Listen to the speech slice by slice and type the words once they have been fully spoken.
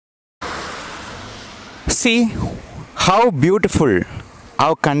See how beautiful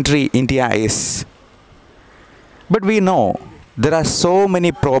our country India is. But we know there are so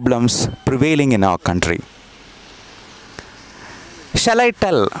many problems prevailing in our country. Shall I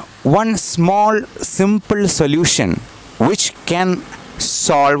tell one small simple solution which can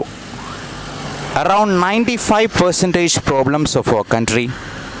solve around 95% problems of our country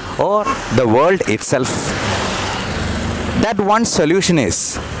or the world itself? That one solution is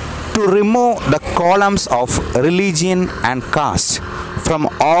to remove the columns of religion and caste from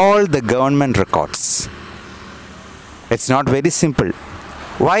all the government records. It's not very simple.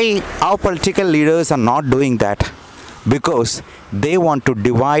 Why our political leaders are not doing that? Because they want to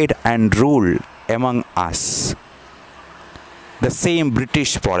divide and rule among us. The same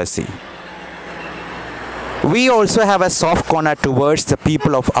British policy. We also have a soft corner towards the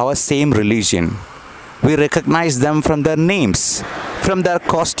people of our same religion. We recognize them from their names, from their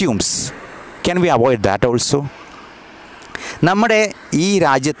costumes. Can we avoid that also? നമ്മുടെ ഈ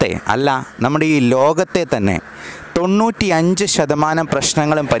രാജ്യത്തെ അല്ല നമ്മുടെ ഈ ലോകത്തെ തന്നെ 95%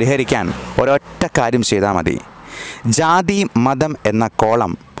 പ്രശ്നങ്ങളും പരിഹരിക്കാൻ ഒരൊറ്റ കാര്യം ചെയ്താൽ മതി. ജാതി മതം എന്ന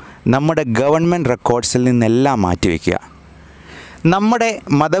കോളം നമ്മുടെ ഗവൺമെൻറ് റെക്കോർഡ്സിൽ നിന്നെല്ലാം മാറ്റിവെക്കുക. നമ്മുടെ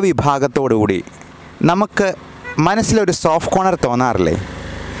മതവിഭാഗത്തോടുകൂടി നമുക്ക് മനസ്സിലൊരു സോഫ്റ്റ് കോർണർ തോന്നാറില്ലേ?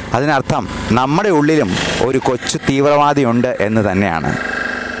 അതിനർത്ഥം നമ്മുടെ ഉള്ളിലും ഒരു കൊച്ചു തീവ്രവാദിയുണ്ട് എന്ന് തന്നെയാണ്.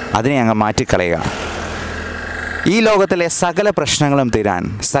 അതിനെ അങ്ങ് മാറ്റിക്കളയുക. ഈ ലോകത്തിലെ സകല പ്രശ്നങ്ങളും തീരാൻ,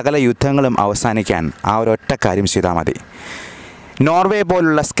 സകല യുദ്ധങ്ങളും അവസാനിക്കാൻ ആ ഒരൊറ്റ കാര്യം ചെയ്താൽ മതി. നോർവേ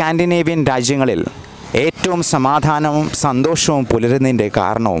പോലുള്ള സ്കാൻഡിനേവിയൻ രാജ്യങ്ങളിൽ ഏറ്റവും സമാധാനവും സന്തോഷവും പുലരുന്നതിൻ്റെ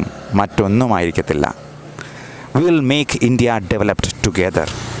കാരണവും മറ്റൊന്നുമായിരിക്കത്തില്ല. We will make India developed together.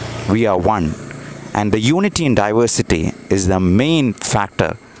 We are one. And the unity in diversity is the main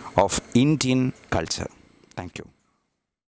factor of Indian culture. Thank you.